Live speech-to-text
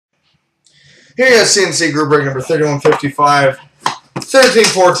Here you go, CNC group break number 3155,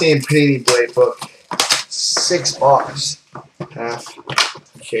 1314 Panini Playbook. 6 box. Half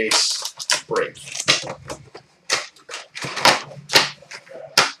case break.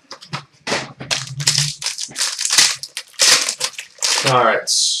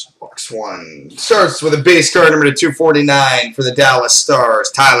 Alright, box 1 starts with a base card number 249 for the Dallas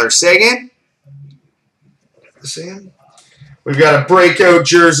Stars, Tyler Seguin. We've got a breakout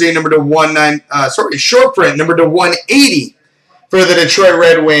jersey number short print number 180 for the Detroit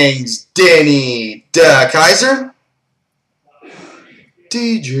Red Wings, Danny Kaiser.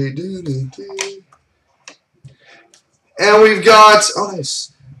 And we've got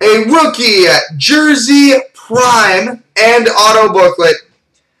a rookie jersey prime and auto booklet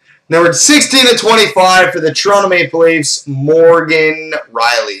numbered 16/25 for the Toronto Maple Leafs, Morgan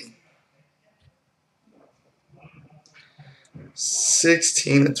Riley.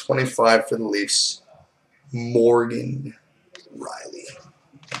 16/25 for the Leafs, Morgan Riley.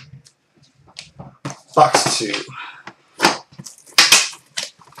 Box 2.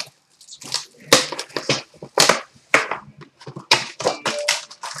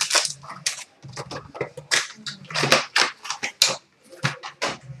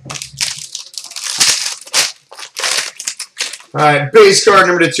 All right, base card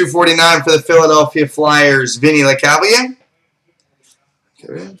number 249 for the Philadelphia Flyers, Vinny LeCavalier.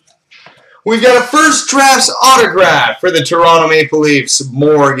 Okay. We've got a first drafts autograph for the Toronto Maple Leafs,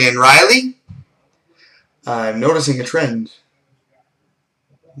 Morgan Riley. I'm noticing a trend.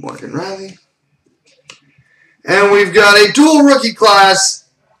 Morgan Riley. And we've got a dual rookie class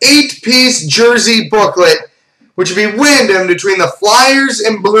 8-piece jersey booklet, which will be random between the Flyers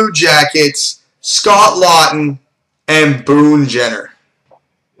and Blue Jackets, Scott Laughton, and Boone Jenner.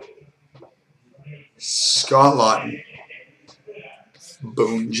 Scott Laughton.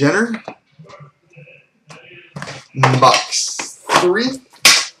 Boone Jenner. Box 3.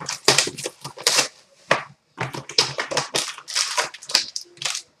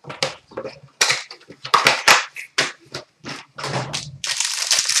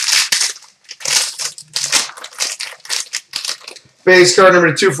 Base card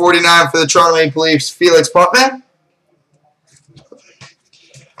number 249 for the Toronto Maple Leafs, Felix Potvin.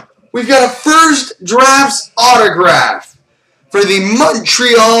 We've got a first drafts autograph for the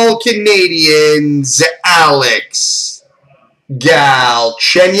Montreal Canadiens, Alex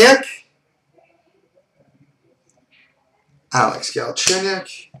Galchenyuk.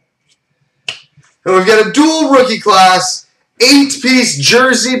 And we've got a dual rookie class 8-piece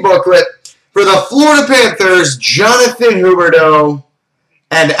jersey booklet for the Florida Panthers, Jonathan Huberdeau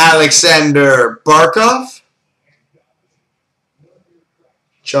and Alexander Barkov.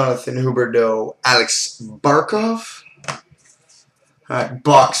 Jonathan Huberdeau, Alex Barkov. All right,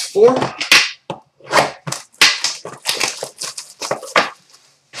 box 4.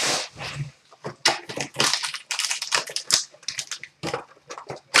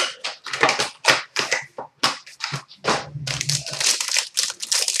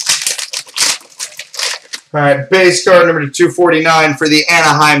 All right, base card number 249 for the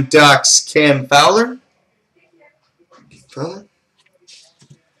Anaheim Ducks, Cam Fowler.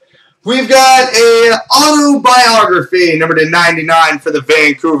 We've got an autobiography, number 99 for the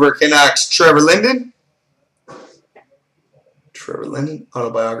Vancouver Canucks, Trevor Linden.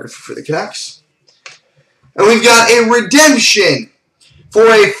 Autobiography for the Canucks. And we've got a redemption for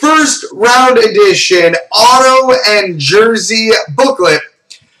a first round edition auto and jersey booklet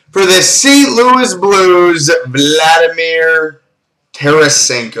for the St. Louis Blues, Vladimir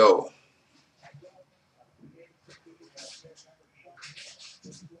Tarasenko.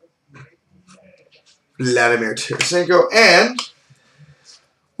 And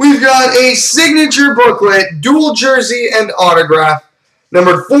we've got a signature booklet, dual jersey and autograph,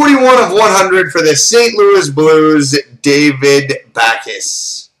 numbered 41/100 for the St. Louis Blues, David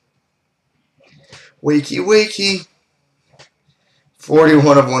Backes. Wakey.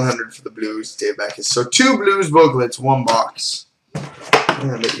 41/100 for the Blues, Dave Backes. So 2 Blues booklets, 1 box.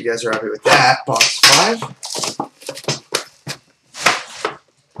 I bet you guys are happy with that. Box 5.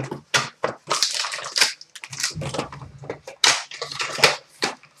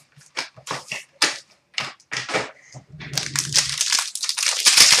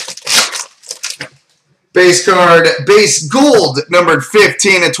 Base card, base gold, numbered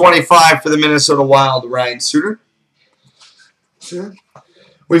 15/25 for the Minnesota Wild, Ryan Suter.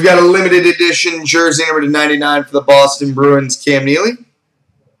 We've got a limited edition jersey number 99 for the Boston Bruins, Cam Neely.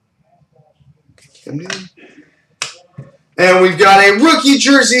 And we've got a rookie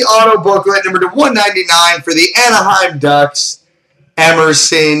jersey auto booklet number 199 for the Anaheim Ducks,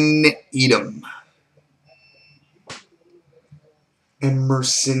 Emerson Edom.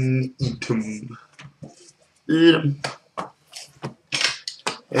 Emerson Edom.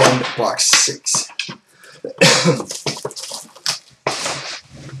 And box 6.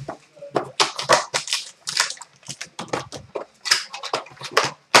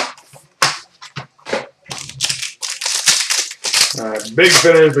 Alright, big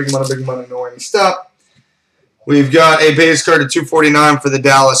finish, big money, no way to stop. We've got a base card of 249 for the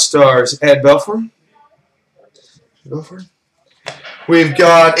Dallas Stars, Ed Belfour. We've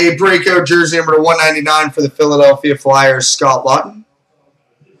got a breakout jersey number 199 for the Philadelphia Flyers, Scott Lawton.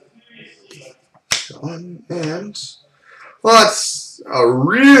 And, well, that's a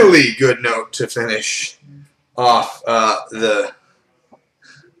really good note to finish off the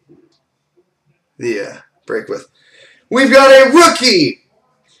break with. We've got a rookie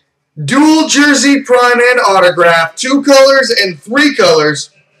dual jersey prime and autograph, 2 colors and 3 colors,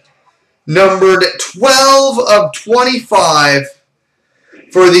 numbered 12 of 25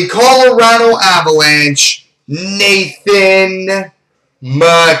 for the Colorado Avalanche, Nathan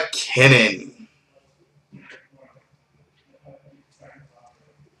MacKinnon.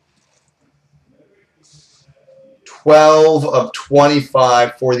 12 of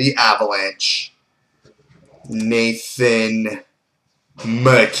 25 for the Avalanche, Nathan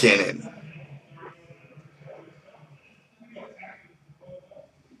MacKinnon.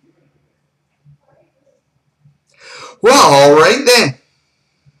 Well, all right then.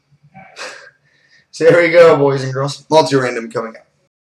 So there we go, boys and girls. Multi-random coming up.